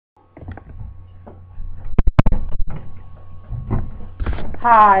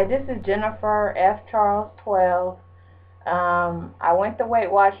Hi, this is Jennifer F. Charles 12. I went to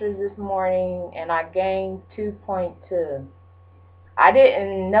Weight Watchers this morning and I gained 2.2. I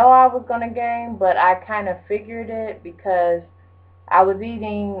didn't know I was going to gain, but I kind of figured it because I was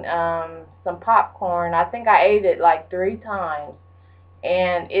eating some popcorn. I think I ate it like 3 times.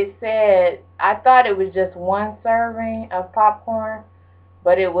 And it said, I thought it was just one serving of popcorn,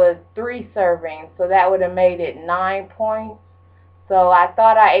 but it was 3 servings. So that would have made it 9 points. So I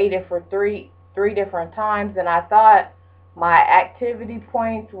thought I ate it for three different times, and I thought my activity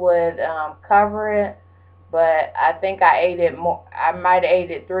points would cover it, but I think I ate it more. I might have ate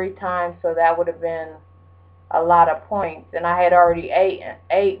it 3 times, so that would have been a lot of points, and I had already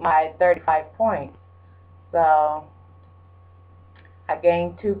ate my 35 points. So I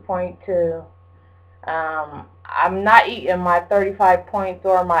gained 2.2. I'm not eating my 35 points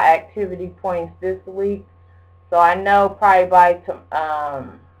or my activity points this week. So I know probably by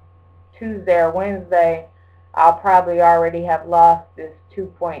Tuesday or Wednesday, I'll probably already have lost this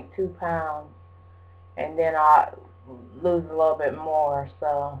 2.2 pounds, and then I'll lose a little bit more.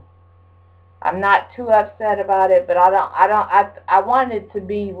 So I'm not too upset about it, but I wanted to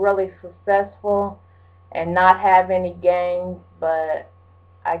be really successful and not have any gains, but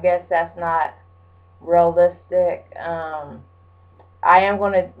I guess that's not realistic. I am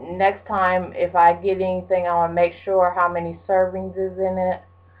going to, next time, if I get anything, I want to make sure how many servings is in it.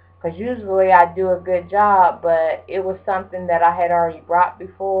 Because usually I do a good job, but it was something that I had already brought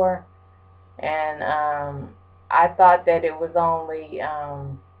before. And I thought that it was only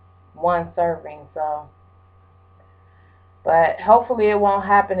 1 serving. So, but hopefully it won't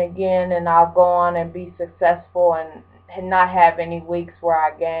happen again, and I'll go on and be successful and not have any weeks where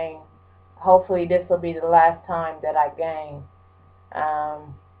I gain. Hopefully this will be the last time that I gain.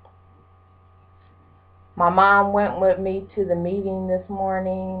 My mom went with me to the meeting this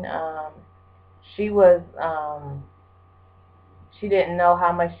morning. She didn't know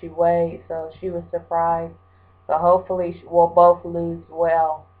how much she weighed, so she was surprised. So hopefully we'll both lose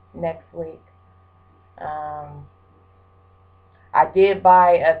well next week. I did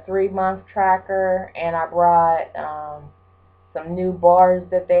buy a 3-month tracker, and I brought some new bars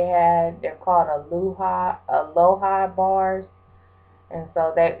that they had. They're called Aloha bars. And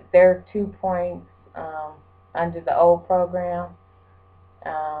so they're 2 points under the old program.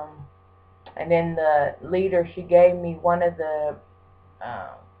 And then the leader, she gave me one of the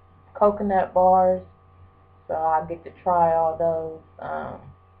coconut bars. So I'll get to try all those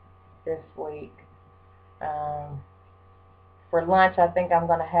this week. For lunch, I think I'm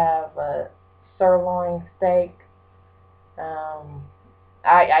going to have a sirloin steak.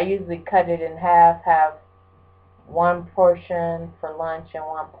 I usually cut it in half, have 1 portion for lunch and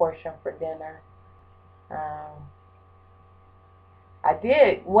 1 portion for dinner. I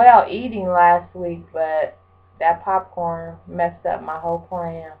did well eating last week, but that popcorn messed up my whole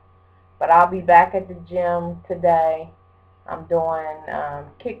plan. But I'll be back at the gym today. I'm doing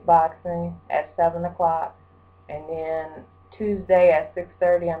kickboxing at 7 o'clock. And then Tuesday at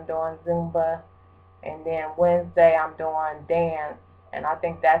 6:30 I'm doing Zumba. And then Wednesday I'm doing dance. And I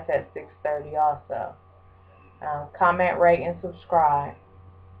think that's at 6:30 also. Comment, rate, and subscribe.